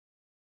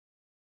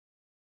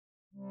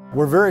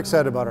We're very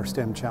excited about our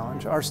STEM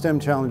challenge. Our STEM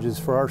challenge is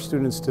for our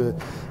students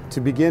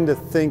to begin to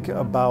think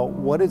about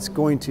what it's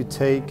going to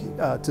take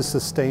to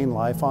sustain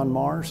life on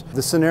Mars.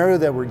 The scenario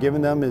that we're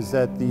giving them is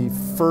that the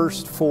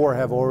first 4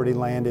 have already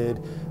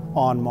landed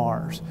on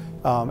Mars.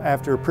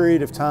 After a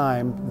period of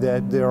time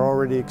that they're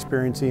already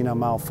experiencing a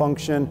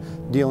malfunction,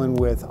 dealing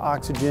with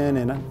oxygen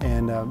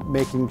and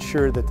making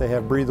sure that they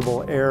have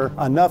breathable air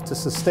enough to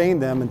sustain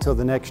them until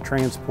the next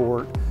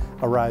transport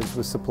arrives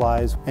with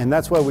supplies. And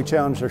that's why we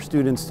challenged our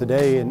students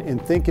today in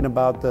thinking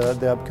about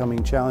the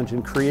upcoming challenge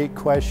and create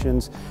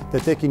questions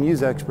that they can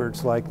use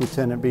experts like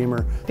Lieutenant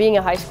Beemer. Being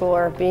a high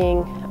schooler,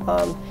 being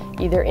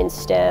either in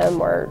STEM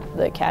or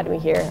the academy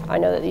here, I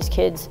know that these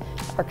kids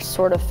are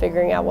sort of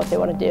figuring out what they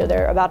want to do.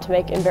 They're about to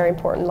make very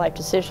important life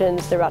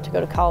decisions. They're about to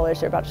go to college.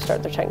 They're about to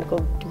start their technical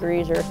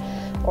degrees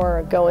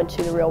or go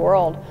into the real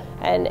world.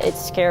 And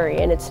it's scary,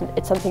 and it's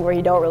something where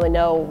you don't really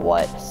know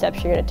what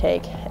steps you're going to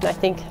take. And I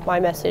think my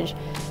message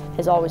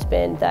has always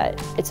been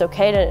that it's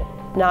okay to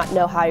not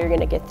know how you're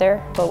going to get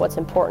there, but what's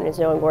important is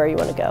knowing where you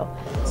want to go.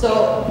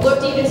 So look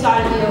deep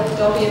inside of you,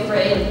 don't be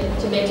afraid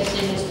to make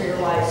decisions for your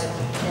lives,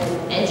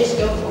 and just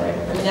go for it.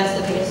 I mean, that's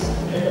the biggest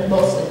and the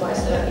most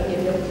advice that I can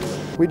give you.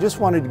 We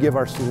just wanted to give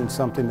our students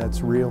something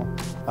that's real,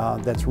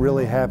 that's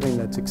really happening,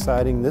 that's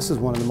exciting. This is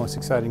one of the most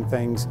exciting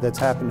things that's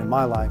happened in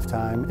my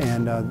lifetime,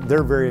 and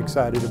they're very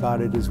excited about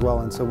it as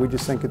well. And so we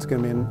just think it's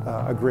going to be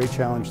a great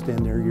challenge to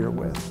end their year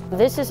with.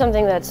 This is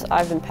something that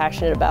I've been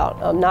passionate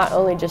about, not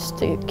only just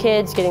to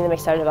kids, getting them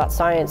excited about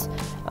science,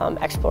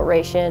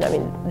 exploration. I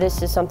mean,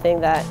 this is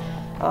something that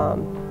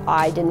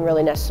I didn't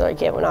really necessarily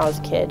get when I was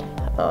a kid.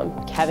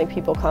 Having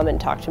people come and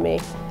talk to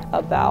me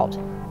about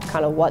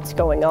kind of what's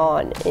going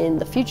on in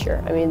the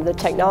future. I mean, the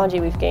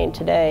technology we've gained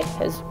today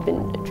has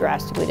been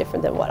drastically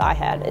different than what I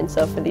had, and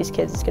so for these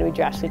kids it's going to be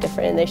drastically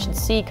different, and they should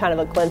see kind of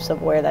a glimpse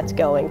of where that's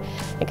going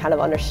and kind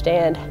of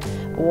understand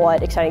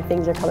what exciting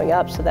things are coming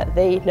up so that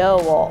they know,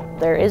 well,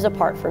 there is a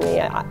part for me.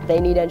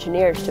 They need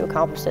engineers to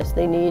accomplish this.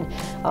 They need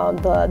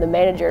the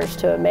managers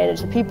to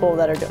manage the people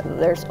that are doing.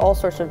 There's all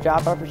sorts of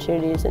job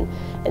opportunities and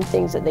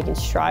things that they can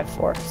strive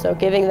for. So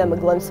giving them a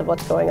glimpse of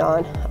what's going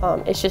on,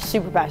 it's just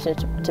super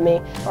passionate to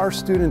me. Our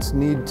students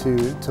need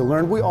to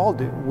learn, we all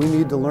do, we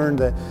need to learn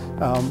that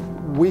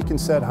we can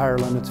set higher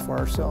limits for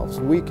ourselves.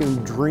 We can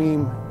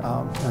dream,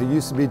 it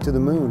used to be to the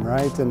moon,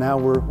 right? And now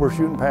we're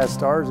shooting past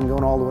stars and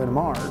going all the way to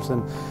Mars.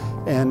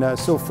 And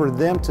so for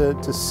them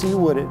to see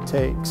what it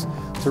takes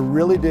to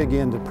really dig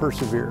in, to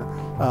persevere,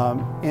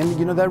 and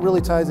you know, that really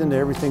ties into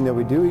everything that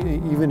we do,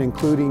 even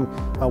including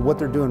what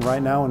they're doing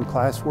right now in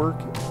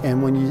classwork.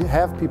 And when you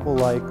have people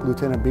like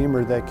Lieutenant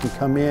Beemer that can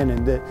come in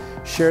and that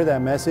share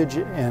that message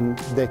and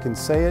they can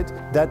say it,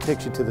 that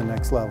takes you to the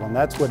next level. And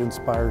that's what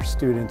inspires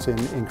students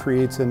and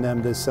creates in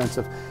them this sense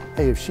of,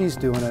 hey, if she's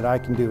doing it, I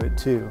can do it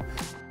too.